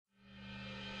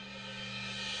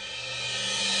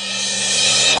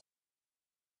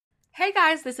Hey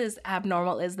guys, this is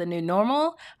Abnormal is the New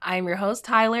Normal. I'm your host,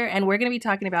 Tyler, and we're going to be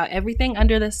talking about everything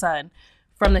under the sun,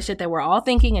 from the shit that we're all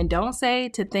thinking and don't say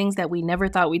to things that we never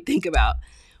thought we'd think about.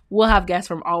 We'll have guests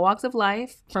from all walks of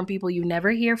life, from people you never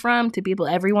hear from to people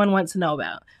everyone wants to know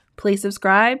about. Please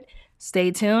subscribe, stay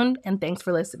tuned, and thanks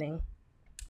for listening.